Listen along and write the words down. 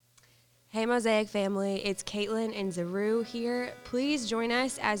Hey Mosaic family, it's Caitlin and Zaru here. Please join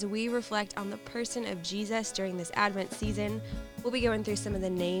us as we reflect on the person of Jesus during this Advent season. We'll be going through some of the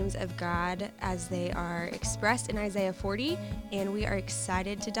names of God as they are expressed in Isaiah 40, and we are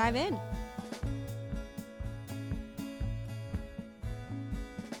excited to dive in.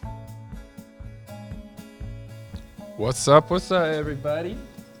 What's up, everybody?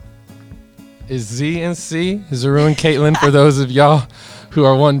 It's Z and C, Zaru and Caitlin, for those of y'all who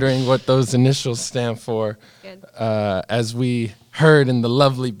are wondering what those initials stand for. Good. As we heard in the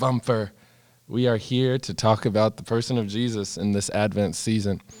lovely bumper, we are here to talk about the person of Jesus in this Advent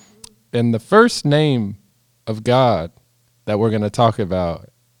season. And the first name of God that we're going to talk about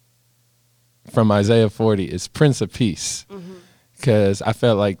from Isaiah 40 is Prince of Peace, because I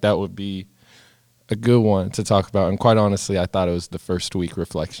felt like that would be a good one to talk about. And quite honestly, I thought it was the first week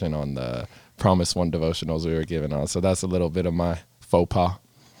reflection on the Promise One devotionals we were given on. So that's a little bit of my faux pas.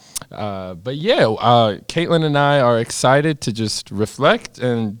 Caitlin and I are excited to just reflect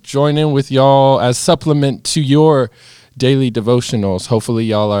and join in with y'all as supplement to your daily devotionals. Hopefully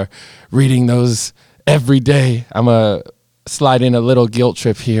y'all are reading those every day. I'm going to slide in a little guilt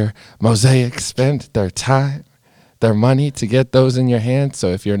trip here. Mosaic spent their time, their money to get those in your hand. So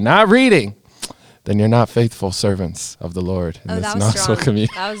if you're not reading, then you're not faithful servants of the Lord in this that was Knoxville strong.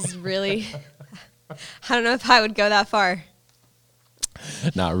 community. That was really, I don't know if I would go that far.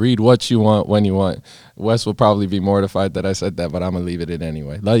 Now, read what you want when you want. Wes will probably be mortified that I said that, but I'm going to leave it in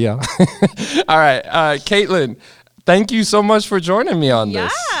anyway. Love y'all. All right. Caitlin, thank you so much for joining me on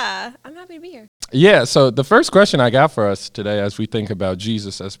this. Yeah, I'm happy to be here. Yeah, so the first question I got for us today as we think about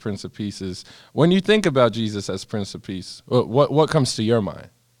Jesus as Prince of Peace is, when you think about Jesus as Prince of Peace, what comes to your mind?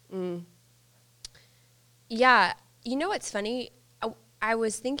 Yeah, you know what's funny? I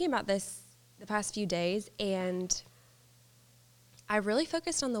was thinking about this the past few days, and I really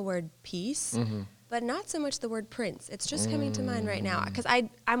focused on the word peace, but not so much the word prince. It's just coming to mind right now, because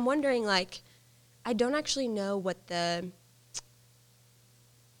I'm wondering, like, I don't actually know what the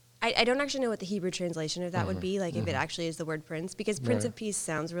Hebrew translation of that would be, like if it actually is the word prince, because Prince of Peace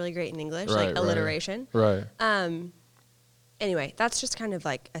sounds really great in English, like alliteration. Right. Anyway, that's just kind of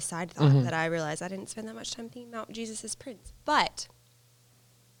like a side thought that I realized I didn't spend that much time thinking about Jesus as Prince. But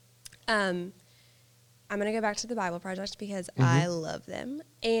I'm going to go back to the Bible Project because I love them.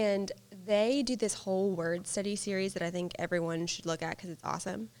 And they do this whole word study series that I think everyone should look at because it's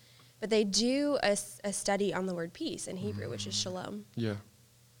awesome. But they do a study on the word peace in Hebrew, which is shalom. Yeah.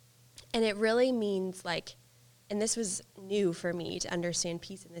 And it really means like, and this was new for me to understand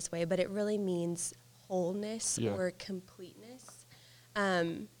peace in this way, but it really means wholeness or completeness,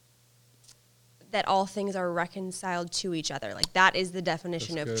 that all things are reconciled to each other. Like that is the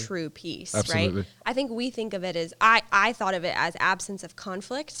definition of true peace, Absolutely. right? I think we think of it as, I thought of it as absence of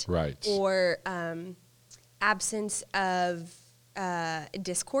conflict, Right. or absence of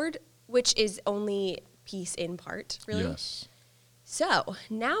discord, which is only peace in part, really. Yes. So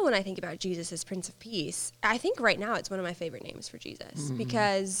now when I think about Jesus as Prince of Peace, I think right now it's one of my favorite names for Jesus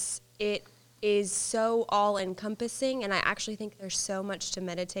because it is so all-encompassing, and I actually think there's so much to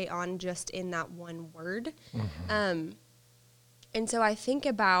meditate on just in that one word. And so I think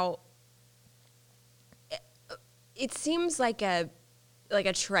about, it seems like a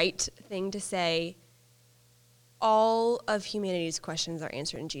trite thing to say, all of humanity's questions are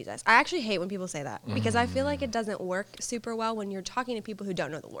answered in Jesus. I actually hate when people say that because I feel like it doesn't work super well when you're talking to people who don't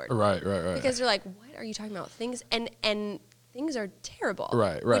know the Lord. Right. Because they're like, what are you talking about? Things and things are terrible.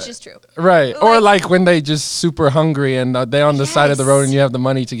 Right. Which is true. Right. Or like when they just super hungry and they're on the side of the road and you have the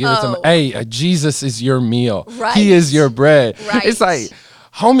money to give it to them. Hey, Jesus is your meal. Right. He is your bread. Right. It's like,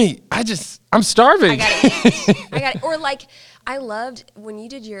 homie, I'm starving. I got it. Or like, I loved when you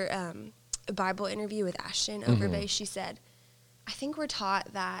did your Bible interview with Ashton over base. She said, I think we're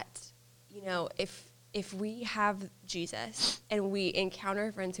taught that, you know, if we have Jesus and we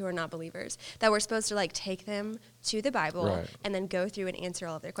encounter friends who are not believers, that we're supposed to like take them to the Bible and then go through and answer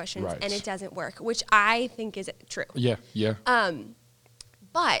all of their questions. Right. And it doesn't work, which I think is true. Yeah.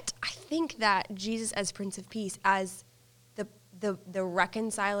 But I think that Jesus as Prince of Peace, as the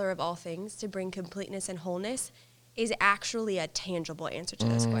reconciler of all things to bring completeness and wholeness, is actually a tangible answer to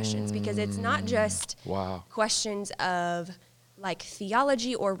those questions, because it's not just questions of like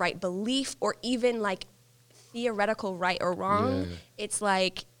theology or right belief or even like theoretical right or wrong. It's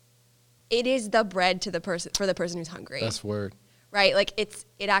like, it is the bread to the person, for the person who's hungry. That's word. Right? Like it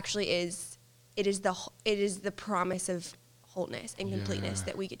is the promise of wholeness and completeness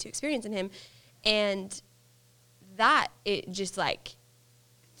that we get to experience in him. And that, it just like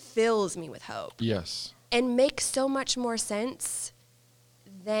fills me with hope. Yes. And makes so much more sense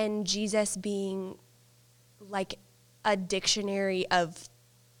than Jesus being like a dictionary of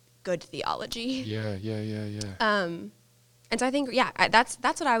good theology. Yeah. And so I think, that's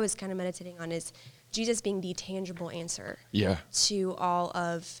what I was kind of meditating on, is Jesus being the tangible answer Yeah. to all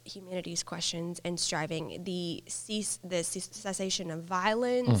of humanity's questions and striving, the cessation of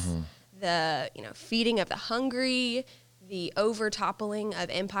violence, the feeding of the hungry, the overtoppling of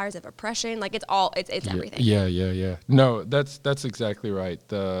empires of oppression. Like it's everything. Yeah. No, that's exactly right.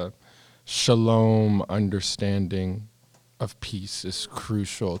 The shalom understanding of peace is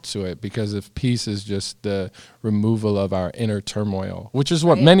crucial to it, because if peace is just the removal of our inner turmoil, which is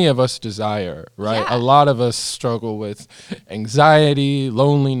what Right. many of us desire, right? Yeah. A lot of us struggle with anxiety,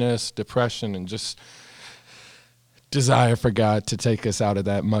 loneliness, depression, and just desire for God to take us out of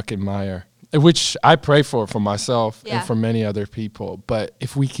that muck and mire, which I pray for myself Yeah. and for many other people. But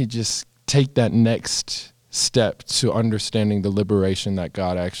if we could just take that next step to understanding the liberation that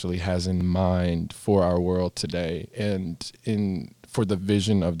God actually has in mind for our world today, and for the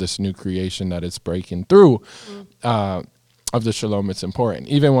vision of this new creation that it's breaking through, of the shalom, it's important.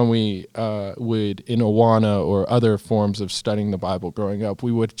 Even when we would, in Awana or other forms of studying the Bible growing up,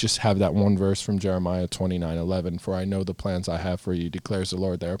 we would just have that one verse from Jeremiah 29:11, "For I know the plans I have for you, declares the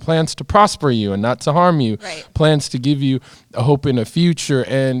Lord. They are plans to prosper you and not to harm you, Right. plans to give you a hope in a future."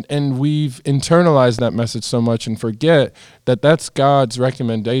 And we've internalized that message so much and forget that that's God's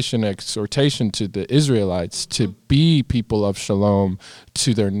recommendation, exhortation to the Israelites to be people of shalom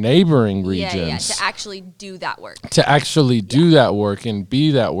to their neighboring regions. To actually do that work. To actually do that work and be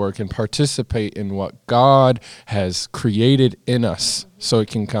that work and participate in what God has created in us, so it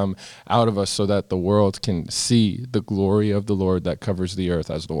can come out of us, so that the world can see the glory of the Lord that covers the earth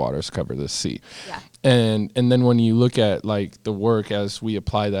as the waters cover the sea. Yeah. And then when you look at like the work as we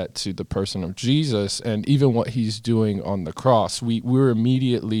apply that to the person of Jesus and even what he's doing on the cross, we're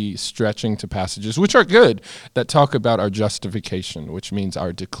immediately stretching to passages, which are good, that talk about our justification, which means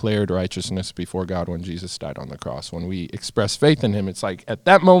our declared righteousness before God when Jesus died on the cross. When we express faith in him, it's like at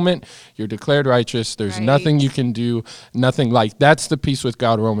that moment, you're declared righteous. There's Right. nothing you can do, nothing like that's the peace with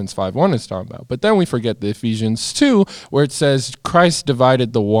God Romans 5:1 is talking about. But then we forget the Ephesians 2, where it says Christ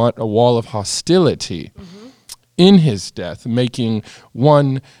divided a wall of hostility in his death, making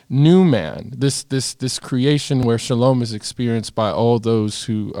one new man. This creation where shalom is experienced by all those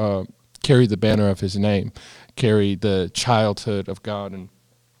who carry the banner of his name, carry the childhood of God,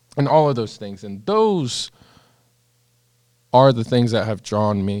 and all of those things. And those are the things that have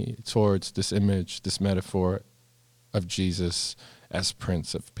drawn me towards this image, this metaphor of Jesus as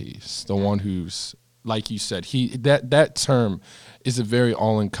Prince of Peace, the one who's, like you said, that term is a very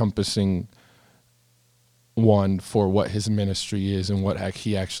all-encompassing one for what his ministry is and what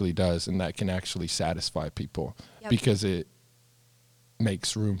he actually does, and that can actually satisfy people. Yep. Because it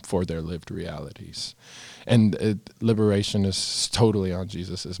makes room for their lived realities. And liberation is totally on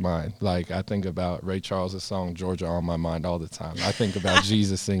Jesus's mind. Like I think about Ray Charles' song Georgia on my mind all the time. I think about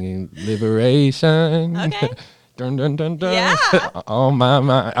Jesus singing liberation. Okay. Dun, dun, dun, dun. Yeah. On my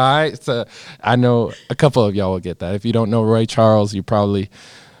mind. All right. So I know a couple of y'all will get that. If you don't know Ray Charles, you probably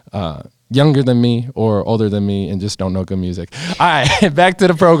younger than me or older than me and just don't know good music. All right, back to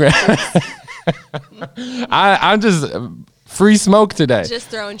the program. I'm just free smoke today. Just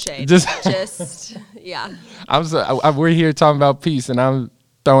throwing shade. Yeah. We're here talking about peace, and I'm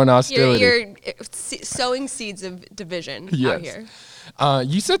throwing hostility. You're sowing seeds of division out here.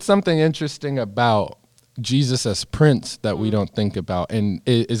 You said something interesting about Jesus as Prince that we don't think about. And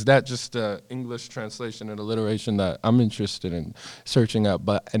is that just an English translation and alliteration that I'm interested in searching up?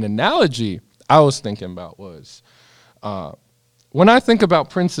 But an analogy I was thinking about was, when I think about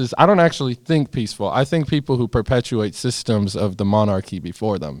princes, I don't actually think peaceful. I think people who perpetuate systems of the monarchy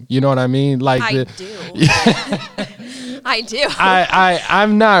before them. You know what I mean? Like I do. I do.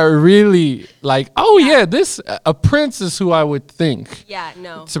 I'm not really like, a prince is who I would think. Yeah,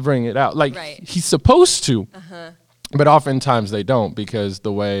 no. To bring it out. Like Right. he's supposed to. But oftentimes they don't, because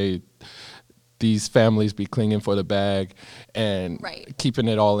the way these families be clinging for the bag and Right. keeping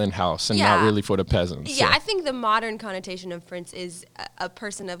it all in-house and not really for the peasants. Yeah, So, I think the modern connotation of prince is a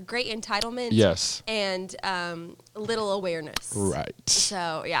person of great entitlement. yes. And little awareness. Right.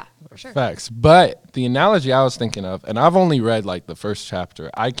 So, yeah, for sure. Facts. But the analogy I was thinking of, and I've only read like the first chapter.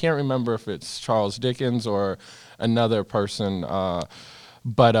 I can't remember if it's Charles Dickens or another person.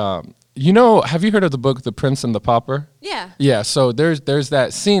 But have you heard of the book The Prince and the Pauper? Yeah. Yeah, so there's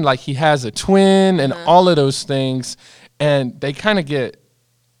that scene, like he has a twin and all of those things, and they kind of get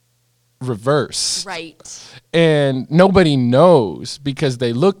reversed. Right. And nobody knows because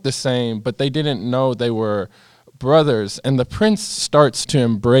they look the same, but they didn't know they were brothers, and the prince starts to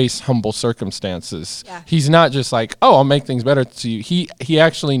embrace humble circumstances. Yeah. He's not just like, oh, I'll make things better to you. He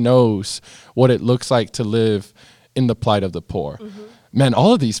actually knows what it looks like to live in the plight of the poor. Mm-hmm. Man,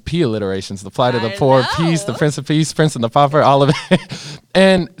 all of these P alliterations, the plight of the I poor, know. peace, the Prince of Peace, Prince and the Pauper, all of it.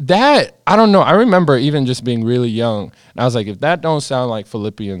 And that, I don't know, I remember even just being really young, and I was like, if that don't sound like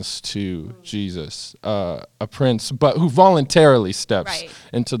Philippians to Jesus, a prince, but who voluntarily steps Right.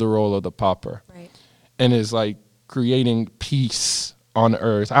 into the role of the pauper Right. and is like creating peace on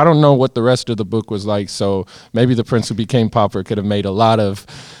earth. I don't know what the rest of the book was like, so maybe the prince who became pauper could have made a lot of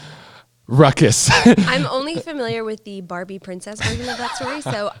ruckus. I'm only familiar with the Barbie princess version of that story,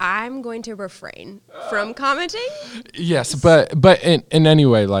 so I'm going to refrain from commenting. Yes, but in any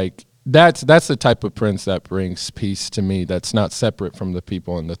way, like that's the type of prince that brings peace to me. That's not separate from the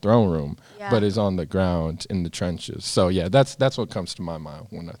people in the throne room, Yeah. but is on the ground in the trenches. So yeah, that's what comes to my mind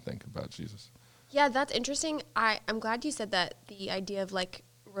when I think about Jesus. Yeah, that's interesting. I'm glad you said that, the idea of like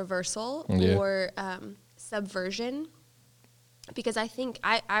reversal Yeah. or subversion, because I think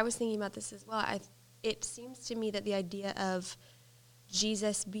I was thinking about this as well. It seems to me that the idea of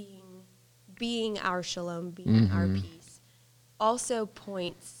Jesus being our shalom, being our peace, also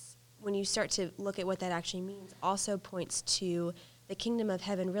points, when you start to look at what that actually means, also points to the kingdom of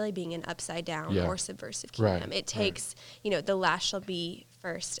heaven really being an upside down Yeah. or subversive kingdom. Right, It takes, the last shall be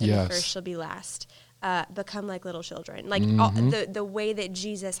first and Yes. the first shall be last. Become like little children. Like the way that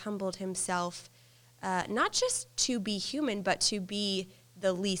Jesus humbled himself, not just to be human, but to be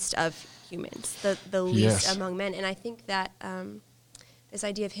the least of humans, the least Yes. among men. And I think that this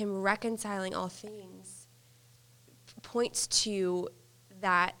idea of him reconciling all things points to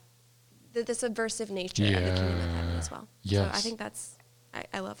that, the subversive nature of the kingdom of heaven as well. So I Yes. think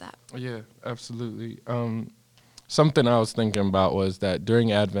I love that. Yeah, absolutely. Something I was thinking about was that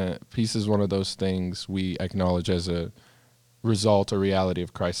during Advent, peace is one of those things we acknowledge as a result or reality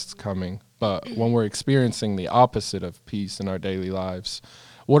of Christ's coming. But when we're experiencing the opposite of peace in our daily lives,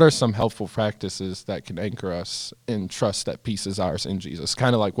 what are some helpful practices that can anchor us in trust that peace is ours in Jesus?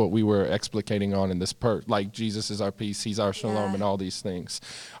 Kind of like what we were explicating on in this like Jesus is our peace, he's our shalom, Yeah. and all these things.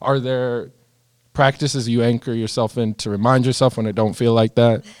 Are there practices you anchor yourself in to remind yourself when it don't feel like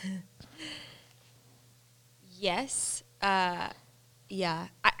that? Yes. Yeah.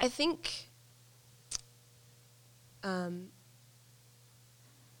 I think one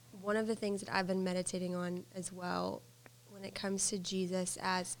of the things that I've been meditating on as well when it comes to Jesus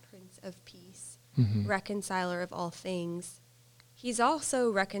as Prince of Peace, reconciler of all things, he's also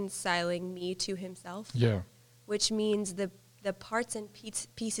reconciling me to himself, Yeah. which means the parts and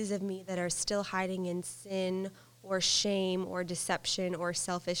pieces of me that are still hiding in sin or shame or deception or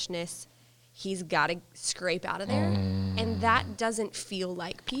selfishness, he's got to scrape out of there. And that doesn't feel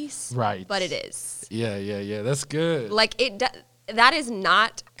like peace. Right. But it is. Yeah. That's good. Like, that is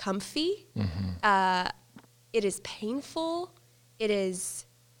not comfy. It is painful. It is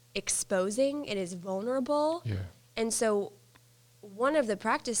exposing. It is vulnerable. Yeah. And so one of the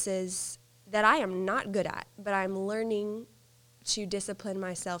practices that I am not good at, but I'm learning to discipline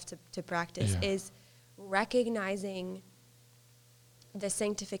myself to practice, Yeah. is recognizing the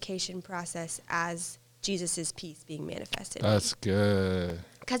sanctification process as Jesus' peace being manifested. That's good.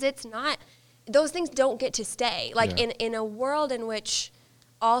 Because it's not, those things don't get to stay. Like Yeah. in a world in which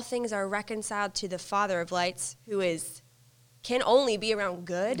all things are reconciled to the Father of lights, who can only be around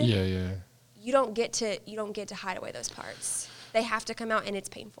good. Yeah. You don't get to hide away those parts. They have to come out, and it's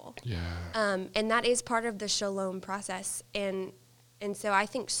painful. Yeah. And that is part of the shalom process. And so I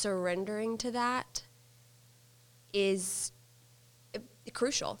think surrendering to that is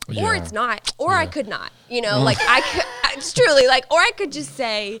crucial. Yeah. Or it's not. Or I could not. Like it's truly like, or I could just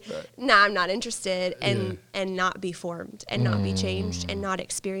say, nah, I'm not interested, and not be formed and not be changed and not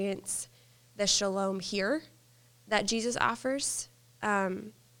experience the shalom here that Jesus offers. But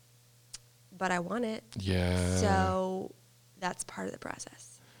I want it. Yeah. So that's part of the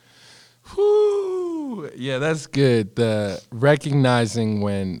process. Whew. Yeah, that's good. The recognizing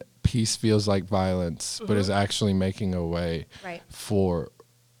when peace feels like violence, but is actually making a way Right. for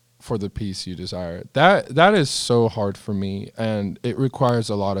the peace you desire. That is so hard for me, and it requires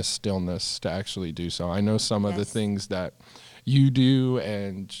a lot of stillness to actually do so. I know some of the Yes. things that you do,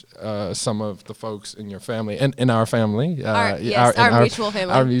 and some of the folks in your family and in our family, Our mutual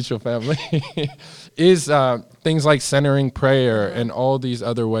family. our mutual family, is things like centering prayer and all these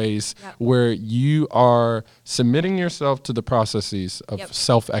other ways Yep. where you are submitting yourself to the processes of Yep.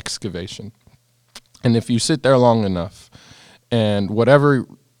 self-excavation. And if you sit there long enough, and whatever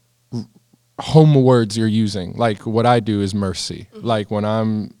home words you're using. Like what I do is mercy. Like when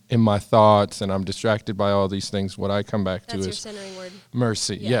I'm in my thoughts and I'm distracted by all these things, what I come back to That's your is centering word.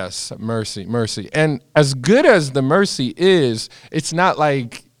 mercy. Yeah. Yes, mercy, mercy. And as good as the mercy is, it's not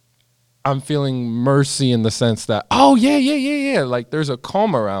like I'm feeling mercy in the sense that, oh yeah. Like there's a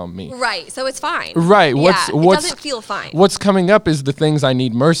calm around me. Right. So it's fine. Right. Yeah, it What's doesn't feel fine. What's coming up is the things I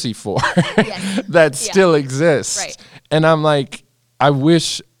need mercy for Yes. that Yeah. still exist. Right. And I'm like, I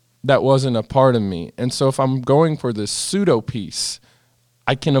wish that wasn't a part of me. And so if I'm going for this pseudo peace,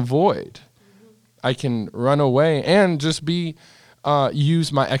 I can avoid. I can run away and just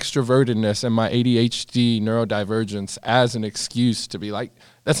use my extrovertedness and my ADHD neurodivergence as an excuse to be like,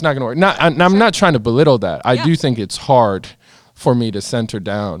 that's not going to work. I'm not trying to belittle that. I do think it's hard for me to center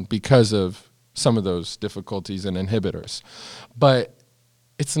down because of some of those difficulties and inhibitors. But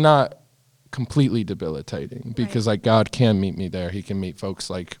it's not completely debilitating because like God can meet me there. He can meet folks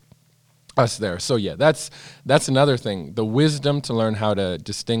like us there. So yeah, that's another thing. The wisdom to learn how to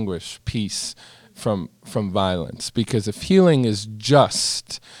distinguish peace from violence. Because if healing is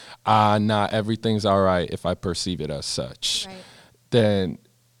just not everything's all right if I perceive it as such, Right. then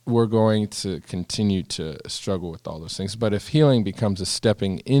we're going to continue to struggle with all those things. But if healing becomes a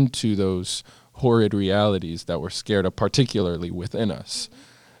stepping into those horrid realities that we're scared of, particularly within us,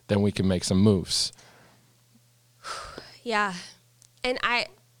 then we can make some moves. Yeah. And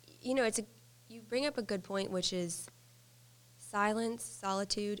you bring up a good point, which is silence,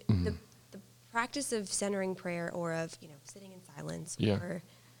 solitude, the practice of centering prayer or of, sitting in silence or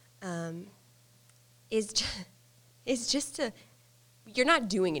is just to, you're not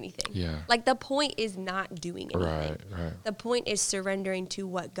doing anything. Yeah. Like the point is not doing anything. Right. The point is surrendering to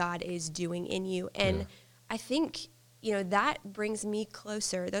what God is doing in you. And I think, that brings me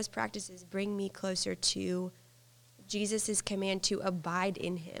closer. Those practices bring me closer to Jesus' command to abide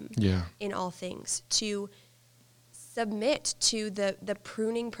in him in all things, to submit to the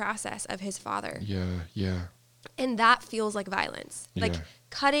pruning process of his Father. Yeah. And that feels like violence. Like Yeah.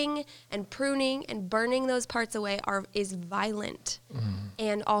 cutting and pruning and burning those parts away is violent.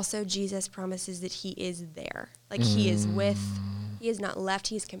 And also Jesus promises that he is there. Like he is he is not left,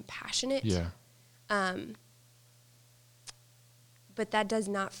 he is compassionate. Yeah. But that does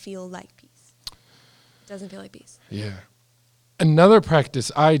not feel like peace. It doesn't feel like peace. Yeah. Another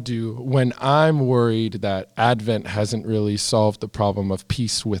practice I do when I'm worried that Advent hasn't really solved the problem of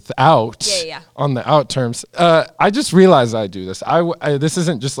peace without on the out terms, I just realize I do this. This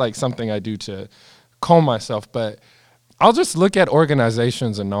isn't just like something I do to calm myself, but I'll just look at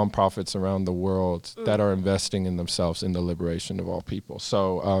organizations and nonprofits around the world that are investing in themselves in the liberation of all people.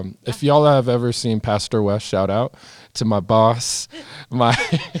 So if y'all have ever seen Pastor West, shout out to my boss,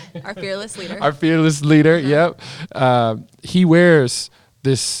 Our fearless leader. Our fearless leader, yep. He wears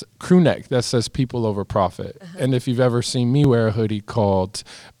this crew neck that says people over profit. And if you've ever seen me wear a hoodie called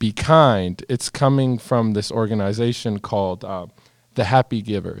Be Kind, it's coming from this organization called the Happy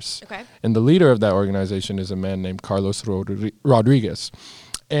Givers. Okay. And the leader of that organization is a man named Carlos Rodriguez.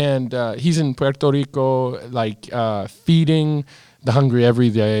 And he's in Puerto Rico, feeding the hungry every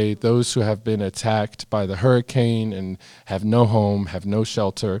day, those who have been attacked by the hurricane and have no home, have no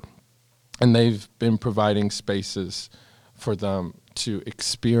shelter. And they've been providing spaces for them to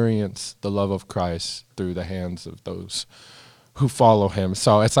experience the love of Christ through the hands of those who follow him.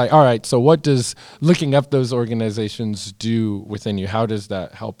 So it's like, all right, so what does looking up those organizations do within you? How does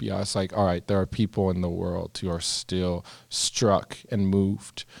that help you? It's like, all right, there are people in the world who are still struck and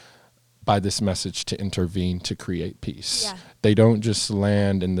moved by this message to intervene to create peace. Yeah. They don't just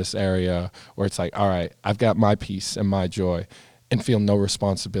land in this area where it's like, all right, I've got my peace and my joy and feel no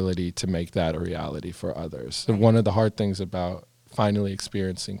responsibility to make that a reality for others. So one of the hard things about finally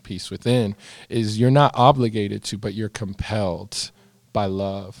experiencing peace within is you're not obligated to, but you're compelled by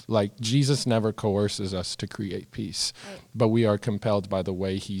love. Like Jesus never coerces us to create peace, but we are compelled by the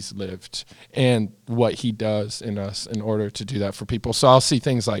way he's lived and what he does in us in order to do that for people. So I'll see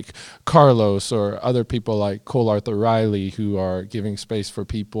things like Carlos or other people like Cole Arthur Riley who are giving space for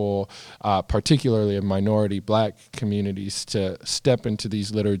people, particularly in minority Black communities, to step into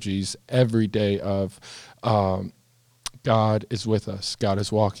these liturgies every day of God is with us. God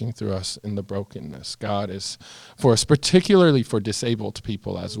is walking through us in the brokenness. God is for us, particularly for disabled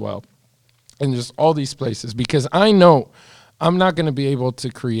people as well. And just all these places, because I know I'm not going to be able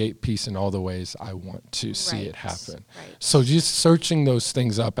to create peace in all the ways I want to see it happen. Right. So just searching those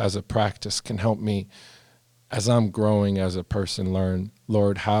things up as a practice can help me, as I'm growing as a person, learn,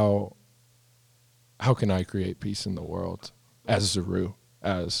 Lord, how can I create peace in the world as Zaru?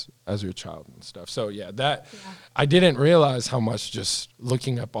 as your child and stuff. So I didn't realize how much just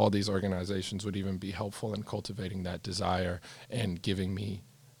looking up all these organizations would even be helpful in cultivating that desire and giving me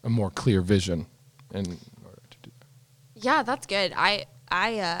a more clear vision in order to do that. Yeah, that's good. I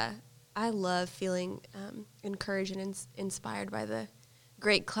love feeling encouraged and inspired by the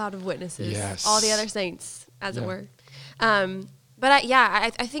great cloud of witnesses, Yes. all the other saints, as it were. But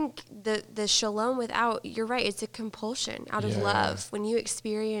I think the shalom without, you're right, it's a compulsion out of love. When you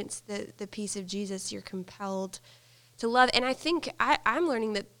experience the peace of Jesus, you're compelled to love. And I think I'm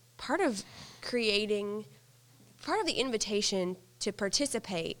learning that part of the invitation to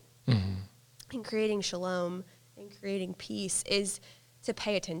participate in creating shalom and creating peace is to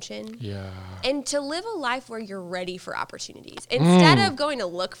pay attention. Yeah. And to live a life where you're ready for opportunities instead of going to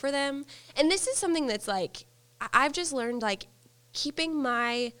look for them. And this is something that's like, I've just learned, like, keeping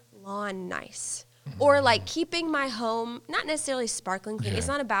my lawn nice or like keeping my home not necessarily sparkling clean. It's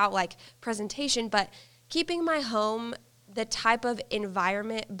not about like presentation, but keeping my home the type of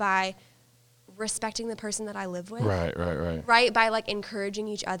environment by respecting the person that I live with. Right. By like encouraging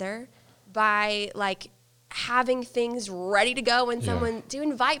each other, by like having things ready to go when to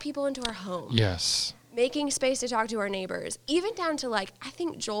invite people into our home. Yes. Making space to talk to our neighbors, even down to like, I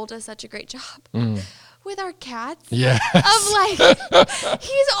think Joel does such a great job with our cats. Yes. Of like,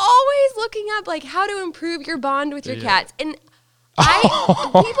 he's always looking up like how to improve your bond with your cats. And people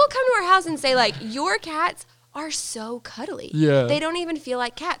come to our house and say like, your cats are so cuddly. Yeah. They don't even feel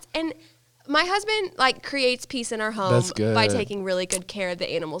like cats. And my husband like creates peace in our home by taking really good care of the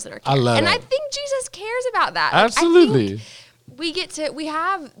animals in our care. I love and it. I think Jesus cares about that. Absolutely. Like, I think we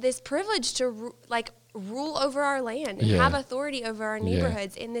have this privilege to rule over our land and have authority over our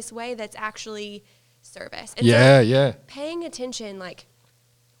neighborhoods in this way that's actually service. And so paying attention, like,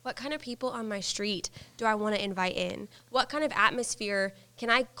 what kind of people on my street do I want to invite in? What kind of atmosphere can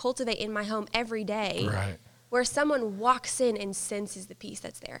I cultivate in my home every day? Right. Where someone walks in and senses the peace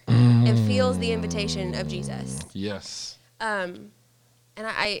that's there and feels the invitation of Jesus. Yes. And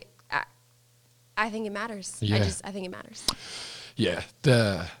I think it matters. Yeah. I think it matters. Yeah.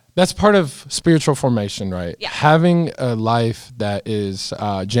 That's part of spiritual formation, right? Yeah. Having a life that is,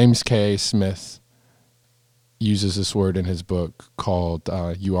 James K. Smith uses this word in his book called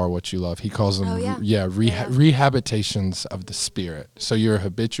You Are What You Love. He calls them, rehabilitations of the spirit. So you're a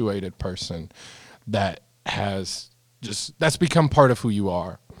habituated person that that's become part of who you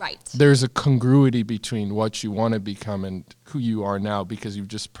are. Right. There's a congruity between what you want to become and who you are now because you've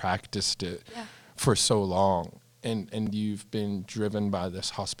just practiced it for so long. And you've been driven by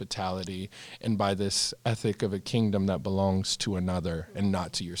this hospitality and by this ethic of a kingdom that belongs to another and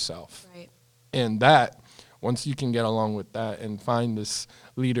not to yourself. Right. And that, once you can get along with that and find this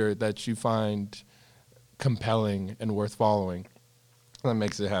leader that you find compelling and worth following, that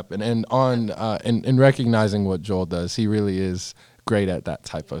makes it happen. And in recognizing what Joel does, he really is great at that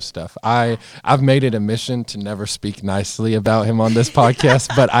type of stuff. I've made it a mission to never speak nicely about him on this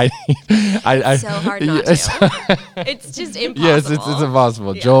podcast, but It's so hard not to. It's just impossible. Yes, it's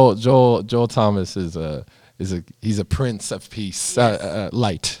impossible. Yeah. Joel Thomas he's a prince of peace,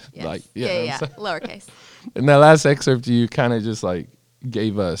 light. Yes. Like, lowercase. In that last excerpt, you kind of just like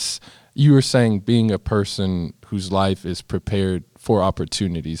gave us. You were saying being a person whose life is prepared for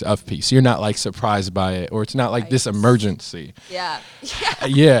opportunities of peace. You're not like surprised by it, or it's not like this emergency. Yeah.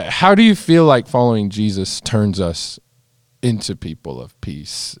 How do you feel like following Jesus turns us into people of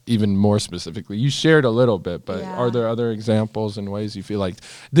peace, even more specifically? You shared a little bit, but are there other examples and ways you feel like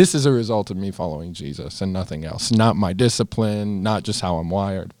this is a result of me following Jesus and nothing else? Not my discipline, not just how I'm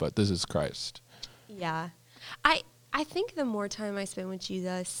wired, but this is Christ. Yeah. I think the more time I spend with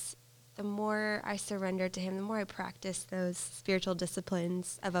Jesus, the more I surrender to him, the more I practice those spiritual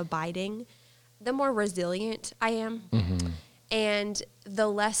disciplines of abiding, the more resilient I am. Mm-hmm. And the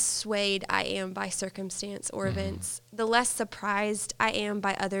less swayed I am by circumstance or events, the less surprised I am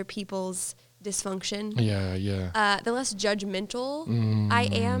by other people's dysfunction. The less judgmental I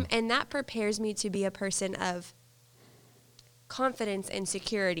am. And that prepares me to be a person of confidence and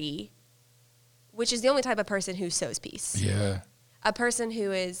security, which is the only type of person who sows peace. Yeah. A person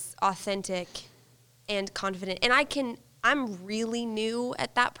who is authentic and confident. And I'm really new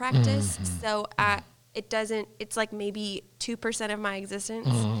at that practice. So it's like maybe 2% of my existence.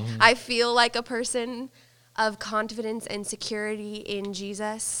 I feel like a person of confidence and security in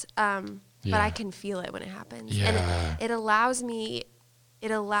Jesus. But I can feel it when it happens. Yeah. And it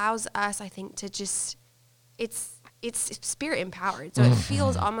allows us, I think, to just, it's spirit empowered. So it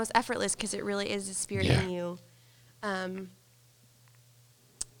feels almost effortless because it really is the spirit in you.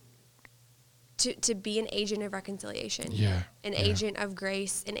 to be an agent of reconciliation, an agent of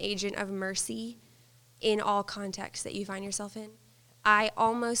grace, an agent of mercy in all contexts that you find yourself in. I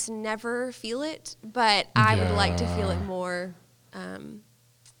almost never feel it, but I would like to feel it more. And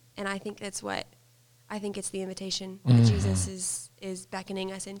I think it's the invitation that Jesus is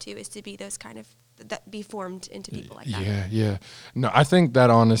beckoning us into, is to be those kind of, that be formed into people like that. Yeah. No, I think that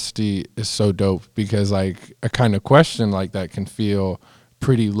honesty is so dope, because like a kind of question like that can feel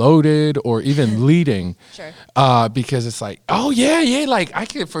pretty loaded or even leading. Sure. Because it's like, oh yeah, like I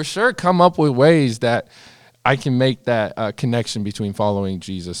could for sure come up with ways that I can make that connection between following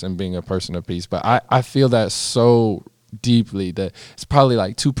Jesus and being a person of peace. But I feel that so deeply that it's probably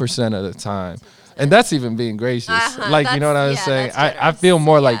like 2% of the time. 2%. And that's even being gracious. Like, you know what I'm saying? I feel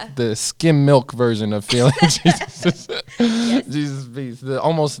more like the skim milk version of feeling Jesus. Jesus peace,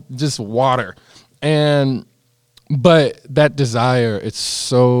 almost just water. But that desire, it's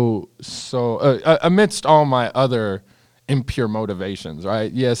so amidst all my other impure motivations,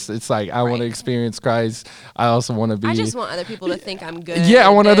 right? Yes, it's like I want to experience Christ. I also want to be. I just want other people to think I'm good. Yeah, I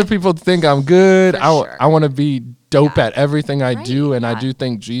want other people to think I'm good. I want to be dope at everything I do, and I do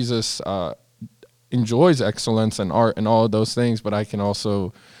think Jesus enjoys excellence and art and all of those things. But I can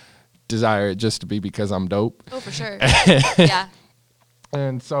also desire it just to be because I'm dope. Oh, for sure. Yeah.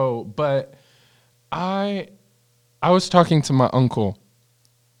 And so, but I was talking to my uncle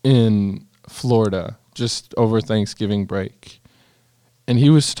in Florida just over Thanksgiving break, and he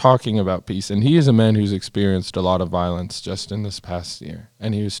was talking about peace, and he is a man who's experienced a lot of violence just in this past year,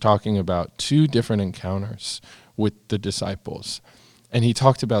 and he was talking about 2 different encounters with the disciples, and he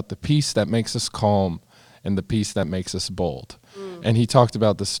talked about the peace that makes us calm and the peace that makes us bold. And he talked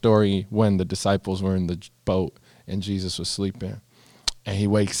about the story when the disciples were in the boat and Jesus was sleeping. And he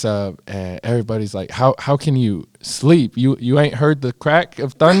wakes up and everybody's like, how can you sleep? You ain't heard the crack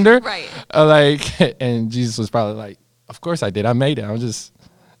of thunder? Right. And Jesus was probably like, of course I did. I made it. I'm just,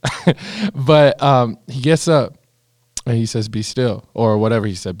 but he gets up and he says, be still, or whatever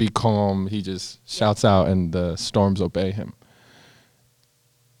he said, be calm. He just shouts out and the storms obey him.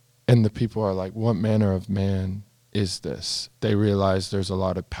 And the people are like, what manner of man is this? They realize there's a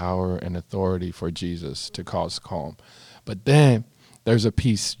lot of power and authority for Jesus to cause calm. But then there's a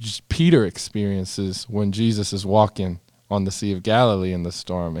peace Peter experiences when Jesus is walking on the Sea of Galilee in the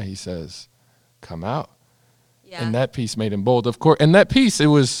storm, and he says, come out. Yeah. And that peace made him bold, of course. And that peace, it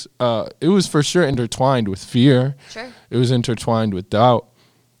was for sure intertwined with fear. Sure. It was intertwined with doubt.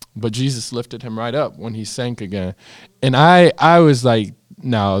 But Jesus lifted him right up when he sank again. And I was like,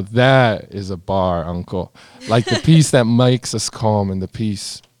 now that is a bar, Uncle. Like the peace that makes us calm and the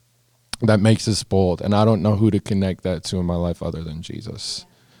peace that makes us bold. And I don't know who to connect that to in my life other than Jesus.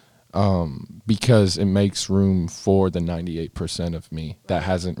 Because it makes room for the 98% of me that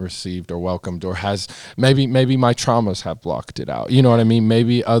hasn't received or welcomed or has maybe my traumas have blocked it out. You know what I mean?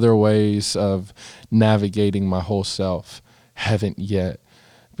 Maybe other ways of navigating my whole self haven't yet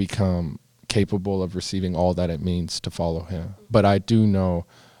become capable of receiving all that it means to follow him. But I do know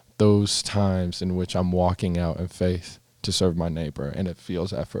those times in which I'm walking out in faith to serve my neighbor and it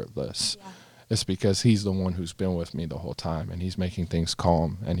feels effortless. Yeah. It's because he's the one who's been with me the whole time, and he's making things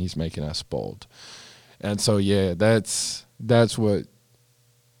calm and he's making us bold. And so, yeah, that's what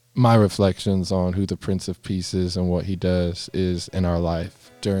my reflections on who the Prince of Peace is and what he does is in our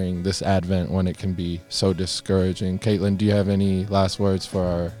life during this Advent when it can be so discouraging. Caitlin, do you have any last words for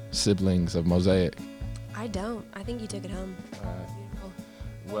our siblings of Mosaic? I don't. I think you took it home. Beautiful.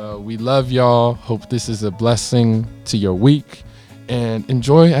 Well, we love y'all. Hope this is a blessing to your week. And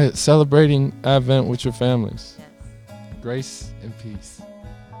enjoy celebrating Advent with your families. Yes. Grace and peace.